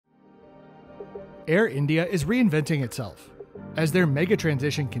Air India is reinventing itself. As their mega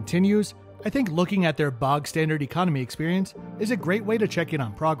transition continues, I think looking at their bog standard economy experience is a great way to check in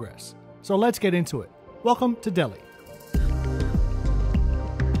on progress. So let's get into it. Welcome to Delhi.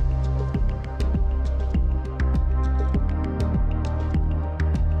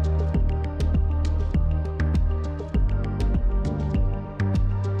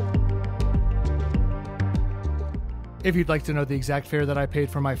 If you'd like to know the exact fare that I paid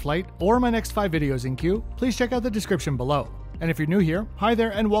for my flight or my next 5 videos in queue, please check out the description below. And if you're new here, hi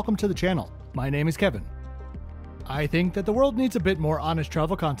there and welcome to the channel. My name is Kevin. I think that the world needs a bit more honest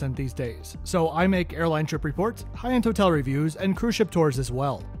travel content these days, so I make airline trip reports, high-end hotel reviews, and cruise ship tours as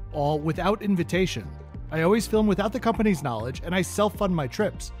well, all without invitation. I always film without the company's knowledge and I self-fund my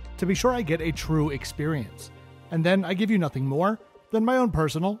trips to be sure I get a true experience. And then I give you nothing more than my own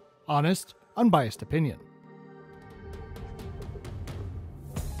personal, honest, unbiased opinion.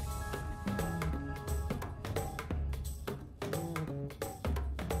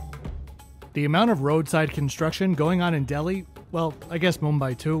 The amount of roadside construction going on in Delhi, well, I guess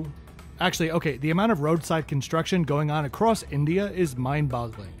Mumbai too. Actually, okay, the amount of roadside construction going on across India is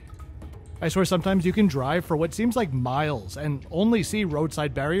mind-boggling. I swear sometimes you can drive for what seems like miles and only see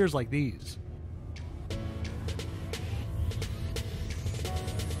roadside barriers like these.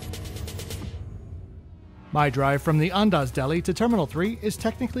 My drive from the Andaz Delhi to Terminal 3 is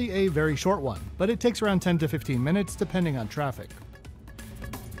technically a very short one, but it takes around 10 to 15 minutes depending on traffic.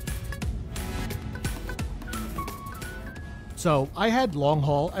 So, I had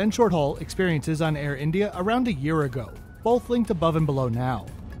long-haul and short-haul experiences on Air India around a year ago, both linked above and below now.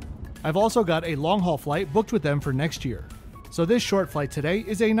 I've also got a long-haul flight booked with them for next year. So this short flight today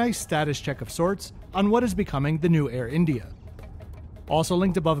is a nice status check of sorts on what is becoming the new Air India. Also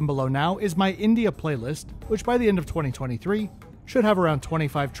linked above and below now is my India playlist, which by the end of 2023 should have around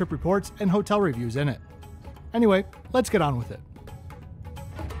 25 trip reports and hotel reviews in it. Anyway, let's get on with it.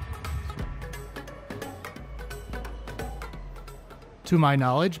 To my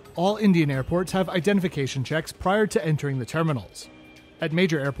knowledge, all Indian airports have identification checks prior to entering the terminals. At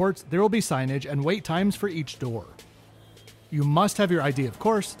major airports, there will be signage and wait times for each door. You must have your ID, of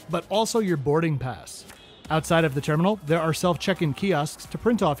course, but also your boarding pass. Outside of the terminal, there are self-check-in kiosks to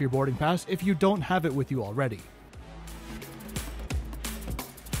print off your boarding pass if you don't have it with you already.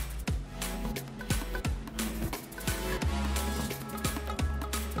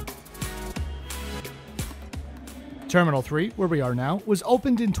 Terminal 3, where we are now, was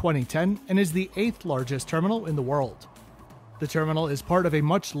opened in 2010 and is the 8th largest terminal in the world. The terminal is part of a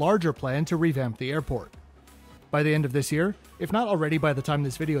much larger plan to revamp the airport. By the end of this year, if not already by the time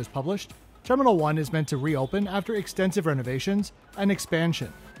this video is published, Terminal 1 is meant to reopen after extensive renovations and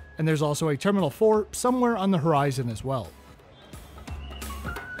expansion, and there's also a Terminal 4 somewhere on the horizon as well.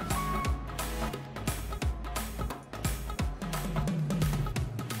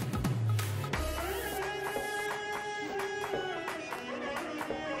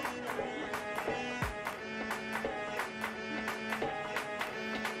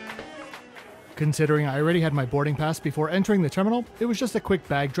 Considering I already had my boarding pass before entering the terminal, it was just a quick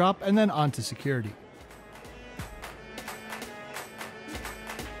bag drop and then on to security.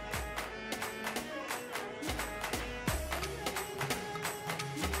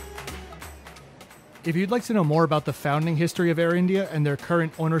 If you'd like to know more about the founding history of Air India and their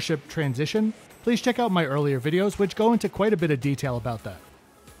current ownership transition, please check out my earlier videos which go into quite a bit of detail about that.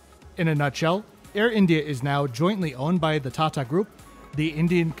 In a nutshell, Air India is now jointly owned by the Tata Group, the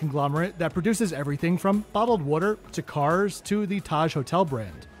Indian conglomerate that produces everything from bottled water to cars to the Taj Hotel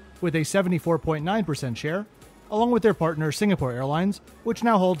brand, with a 74.9% share, along with their partner Singapore Airlines, which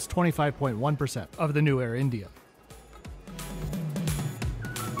now holds 25.1% of the new Air India.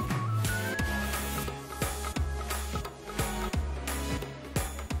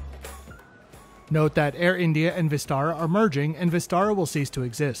 Note that Air India and Vistara are merging and Vistara will cease to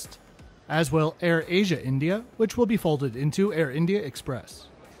exist, as will Air Asia India, which will be folded into Air India Express.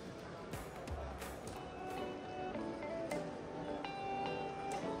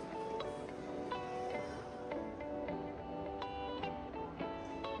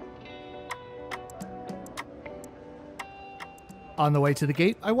 On the way to the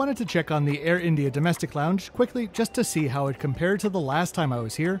gate, I wanted to check on the Air India Domestic Lounge quickly just to see how it compared to the last time I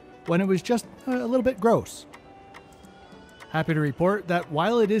was here, when it was just a little bit gross. Happy to report that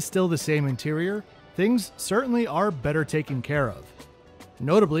while it is still the same interior, things certainly are better taken care of.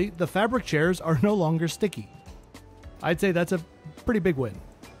 Notably, the fabric chairs are no longer sticky. I'd say that's a pretty big win.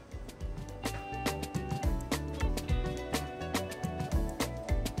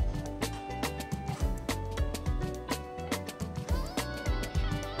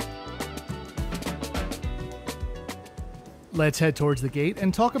 Let's head towards the gate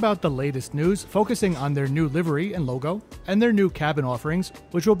and talk about the latest news, focusing on their new livery and logo, and their new cabin offerings,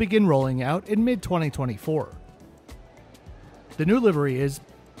 which will begin rolling out in mid-2024. The new livery is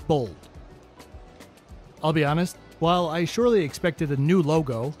bold. I'll be honest, while I surely expected a new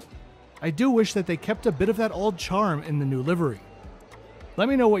logo, I do wish that they kept a bit of that old charm in the new livery. Let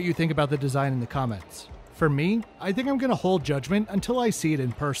me know what you think about the design in the comments. For me, I think I'm going to hold judgment until I see it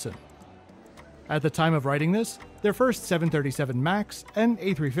in person. At the time of writing this, their first 737 MAX and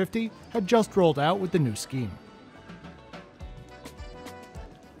A350 had just rolled out with the new scheme.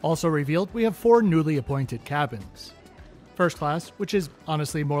 Also revealed, we have 4 newly appointed cabins. First class, which is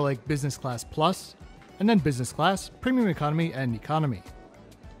honestly more like business class plus, and then business class, premium economy, and economy.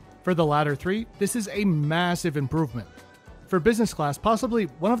 For the latter 3, this is a massive improvement. For business class, possibly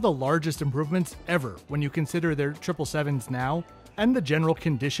one of the largest improvements ever when you consider their 777s now and the general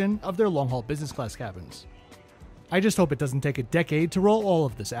condition of their long-haul business class cabins. I just hope it doesn't take a decade to roll all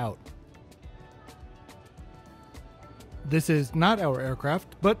of this out. This is not our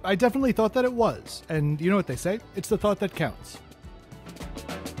aircraft, but I definitely thought that it was, and you know what they say, it's the thought that counts.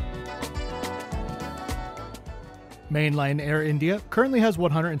 Mainline Air India currently has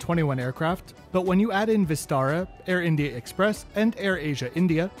 121 aircraft, but when you add in Vistara, Air India Express, and Air Asia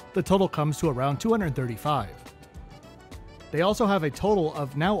India, the total comes to around 235. They also have a total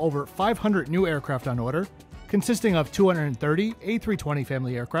of now over 500 new aircraft on order, consisting of 230 A320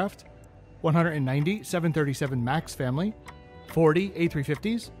 family aircraft, 190 737 MAX family, 40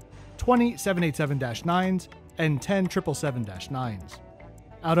 A350s, 20 787-9s, and 10 777-9s.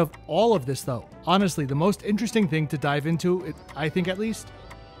 Out of all of this though, honestly, the most interesting thing to dive into, I think at least,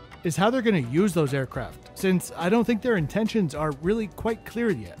 is how they're going to use those aircraft, since I don't think their intentions are really quite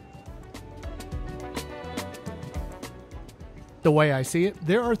clear yet. The way I see it,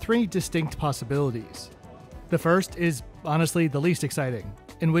 there are 3 distinct possibilities. The first is honestly the least exciting,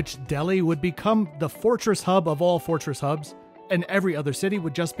 in which Delhi would become the fortress hub of all fortress hubs, and every other city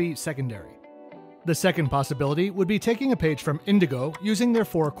would just be secondary. The second possibility would be taking a page from Indigo using their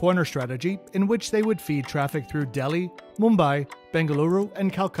 4-corner strategy, in which they would feed traffic through Delhi, Mumbai, Bengaluru,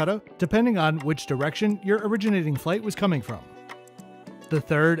 and Calcutta, depending on which direction your originating flight was coming from. The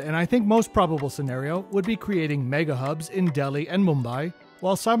third, and I think most probable scenario, would be creating mega hubs in Delhi and Mumbai,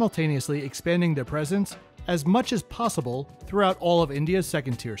 while simultaneously expanding their presence as much as possible throughout all of India's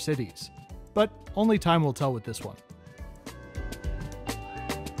second-tier cities. But only time will tell with this one.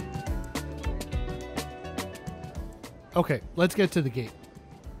 Okay, let's get to the gate.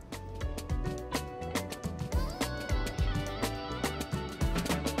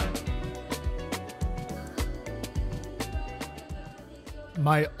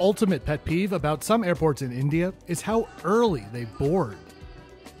 My ultimate pet peeve about some airports in India is how early they board.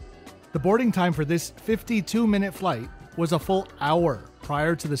 The boarding time for this 52-minute flight was a full hour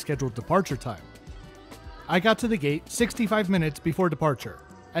prior to the scheduled departure time. I got to the gate 65 minutes before departure,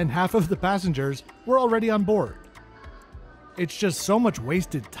 and half of the passengers were already on board. It's just so much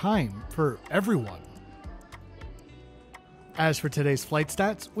wasted time for everyone. As for today's flight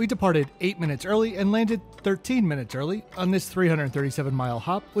stats, we departed 8 minutes early and landed 13 minutes early on this 337-mile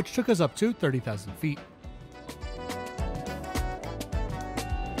hop, which took us up to 30,000 feet.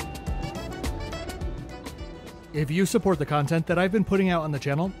 If you support the content that I've been putting out on the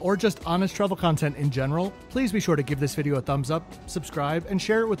channel, or just honest travel content in general, please be sure to give this video a thumbs up, subscribe, and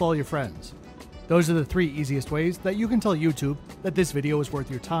share it with all your friends. Those are the 3 easiest ways that you can tell YouTube that this video is worth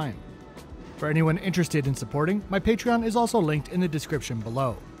your time. For anyone interested in supporting, my Patreon is also linked in the description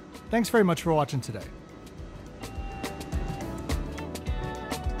below. Thanks very much for watching today.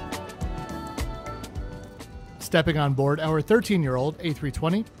 Stepping on board our 13-year-old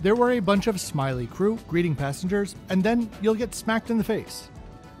A320, there were a bunch of smiley crew greeting passengers, and then you'll get smacked in the face.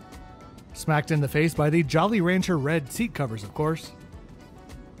 Smacked in the face by the Jolly Rancher red seat covers, of course.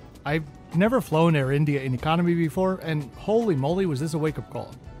 I've never flown Air India in economy before, and holy moly was this a wake-up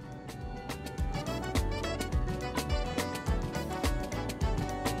call.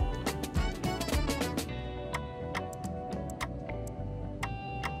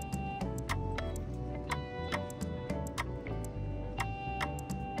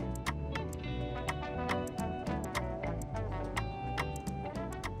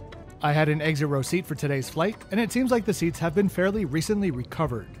 I had an exit row seat for today's flight, and it seems like the seats have been fairly recently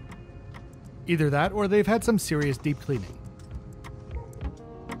recovered. Either that, or they've had some serious deep cleaning.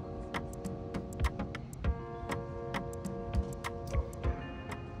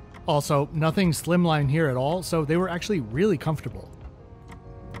 Also, nothing slimline here at all, so they were actually really comfortable.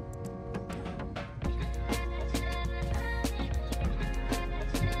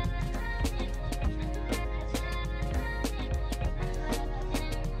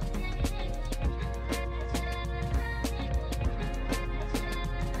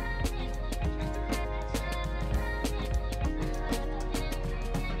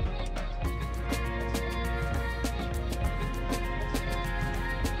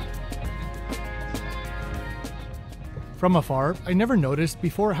 From afar, I never noticed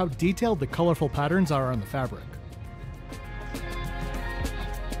before how detailed the colorful patterns are on the fabric.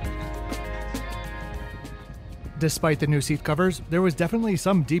 Despite the new seat covers, there was definitely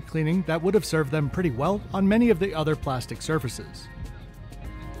some deep cleaning that would have served them pretty well on many of the other plastic surfaces.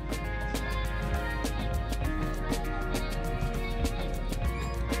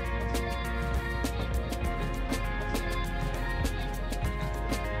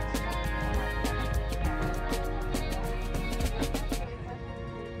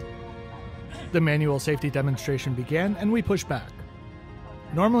 The manual safety demonstration began and we pushed back.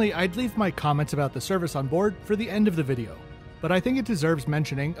 Normally, I'd leave my comments about the service on board for the end of the video, but I think it deserves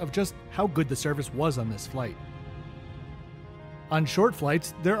mentioning of just how good the service was on this flight. On short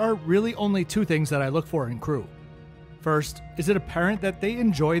flights, there are really only two things that I look for in crew. First, is it apparent that they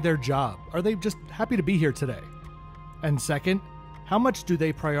enjoy their job? Are they just happy to be here today? And second, how much do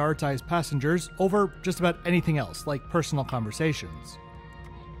they prioritize passengers over just about anything else, like personal conversations?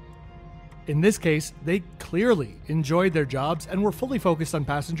 In this case, they clearly enjoyed their jobs and were fully focused on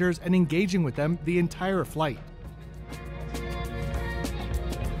passengers and engaging with them the entire flight.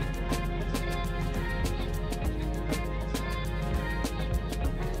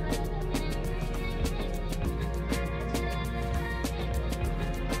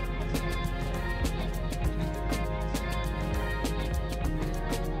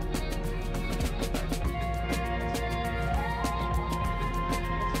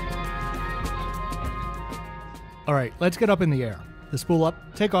 Alright, let's get up in the air. The spool up,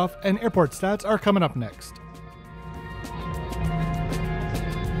 takeoff, and airport stats are coming up next.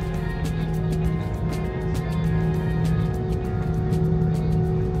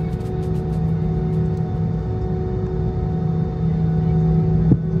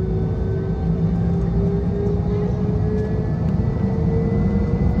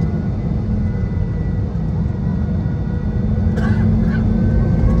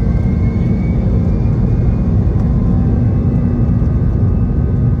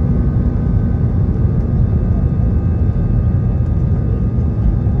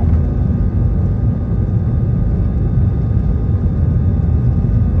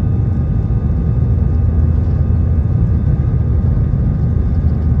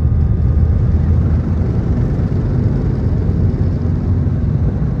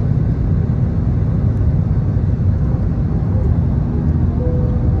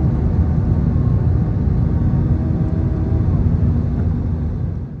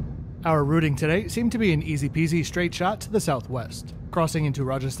 Our routing today seemed to be an easy-peasy straight shot to the southwest, crossing into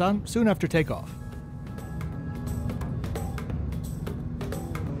Rajasthan soon after takeoff.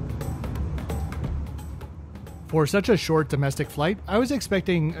 For such a short domestic flight, I was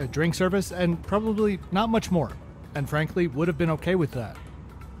expecting a drink service and probably not much more, and frankly would have been okay with that,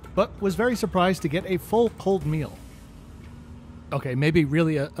 but was very surprised to get a full cold meal. Okay, maybe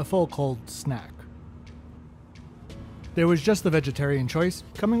really a full cold snack. There was just the vegetarian choice,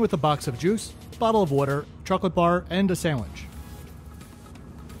 coming with a box of juice, bottle of water, chocolate bar, and a sandwich.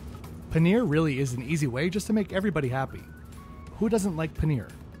 Paneer really is an easy way just to make everybody happy. Who doesn't like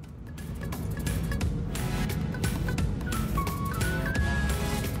paneer?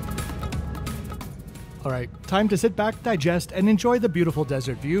 Alright, time to sit back, digest, and enjoy the beautiful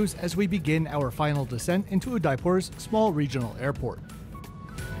desert views as we begin our final descent into Udaipur's small regional airport.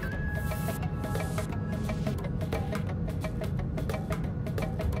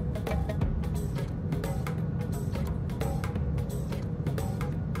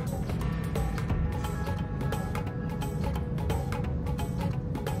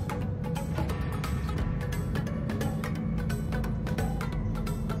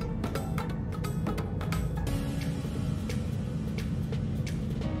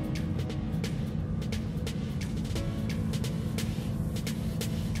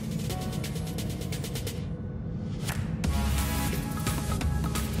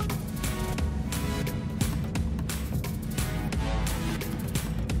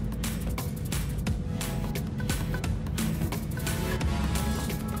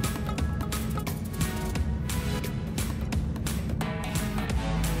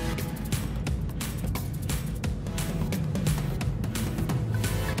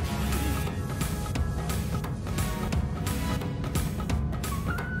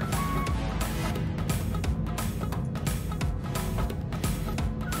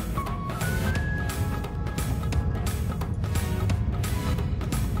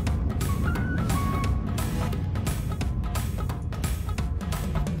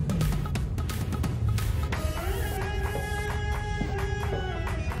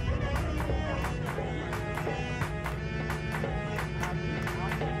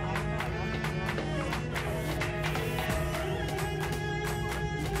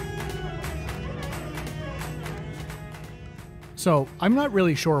 So I'm not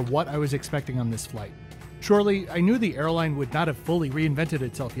really sure what I was expecting on this flight. Surely, I knew the airline would not have fully reinvented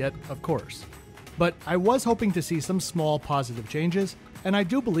itself yet, of course. But I was hoping to see some small positive changes, and I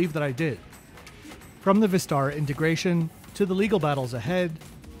do believe that I did. From the Vistara integration, to the legal battles ahead,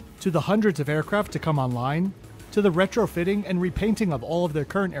 to the hundreds of aircraft to come online, to the retrofitting and repainting of all of their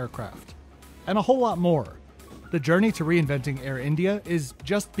current aircraft, and a whole lot more. The journey to reinventing Air India is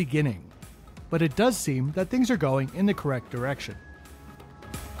just beginning, but it does seem that things are going in the correct direction.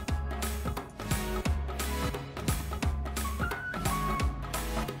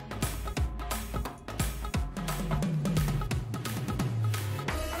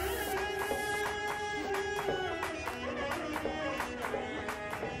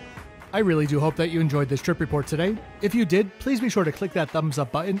 I really do hope that you enjoyed this trip report today. If you did, please be sure to click that thumbs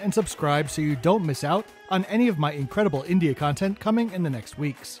up button and subscribe so you don't miss out on any of my incredible India content coming in the next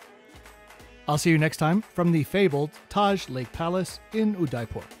weeks. I'll see you next time from the fabled Taj Lake Palace in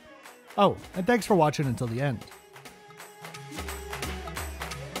Udaipur. Oh, and thanks for watching until the end.